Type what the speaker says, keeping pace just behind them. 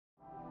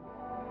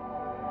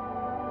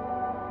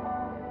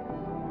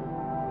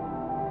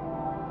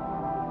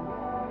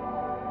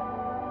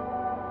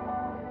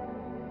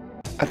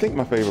I think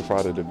my favorite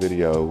part of the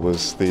video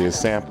was the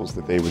examples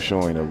that they were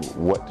showing of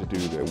what to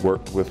do that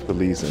worked with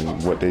police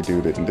and what they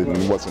do that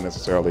wasn't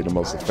necessarily the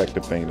most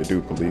effective thing to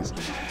do police,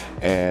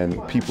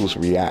 and people's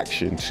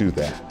reaction to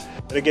that.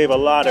 They gave a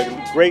lot of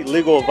great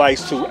legal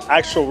advice to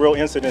actual real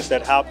incidents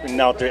that happen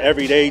out there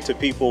every day to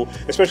people,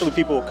 especially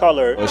people of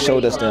color. It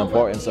showed us the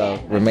importance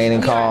of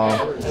remaining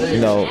calm,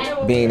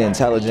 being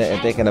intelligent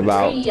and thinking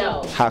about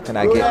how can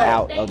I get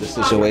out of the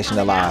situation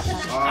alive.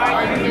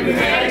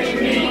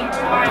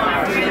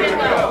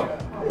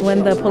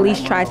 When the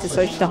police tried to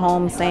search the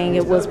home saying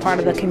it was part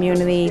of the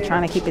community,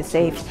 trying to keep it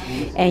safe,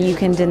 and you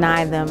can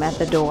deny them at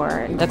the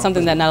door. That's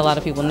something that not a lot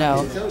of people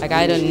know. Like,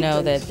 I didn't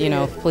know that,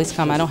 if police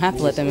come, I don't have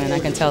to let them in. I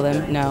can tell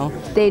them no.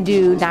 They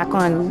do knock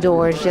on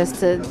doors just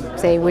to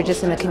say, we're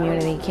just in the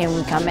community, can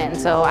we come in?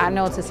 So I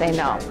know to say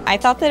no. I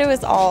thought that it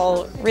was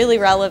all really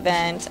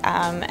relevant,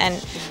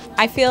 and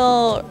I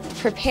feel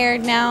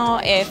prepared now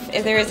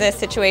if there is a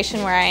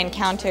situation where I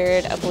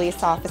encountered a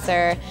police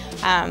officer.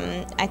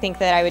 I think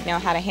that I would know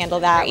how to handle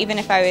that. Even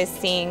if I was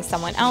seeing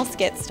someone else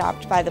get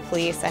stopped by the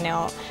police, I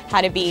know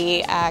how to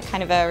be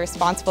kind of a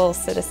responsible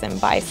citizen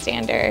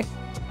bystander.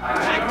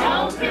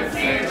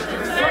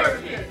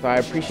 I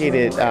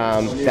appreciated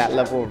that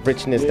level of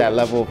richness, that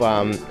level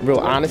of real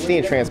honesty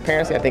and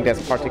transparency. I think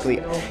that's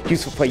particularly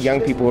useful for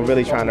young people who are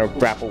really trying to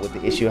grapple with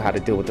the issue of how to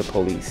deal with the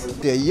police.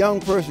 The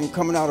young person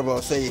coming out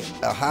of, say,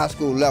 a high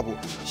school level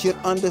should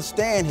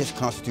understand his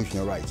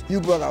constitutional rights. You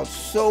brought out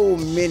so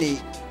many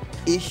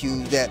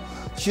issues that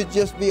should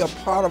just be a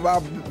part of our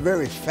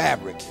very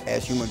fabric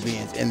as human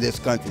beings in this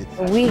country.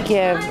 We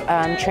give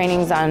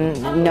trainings on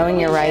knowing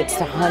your rights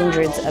to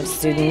hundreds of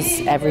students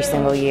every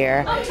single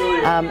year,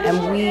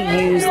 and we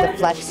use the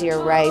Flex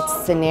Your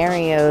Rights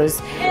scenarios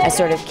as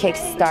sort of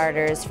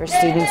kickstarters for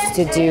students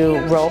to do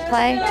role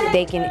play.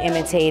 They can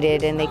imitate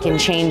it and they can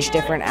change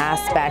different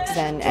aspects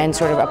and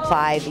sort of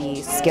apply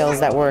the skills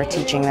that we're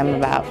teaching them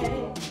about.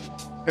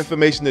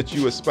 Information that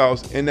you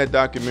espoused in that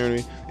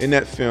documentary, in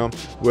that film,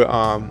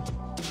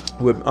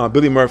 with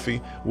Billy Murphy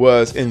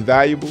was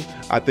invaluable.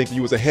 I think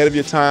you was ahead of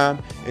your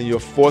time and your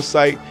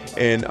foresight,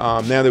 and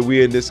now that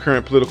we're in this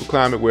current political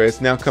climate where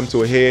it's now come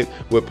to a head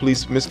with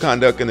police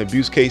misconduct and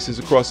abuse cases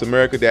across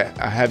America that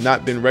have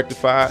not been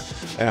rectified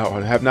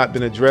or have not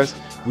been addressed,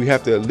 we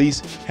have to at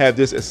least have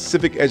this as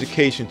civic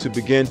education to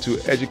begin to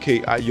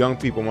educate our young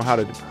people on how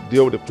to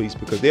deal with the police,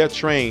 because they are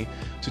trained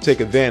to take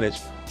advantage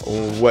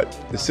on what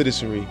the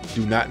citizenry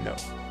do not know.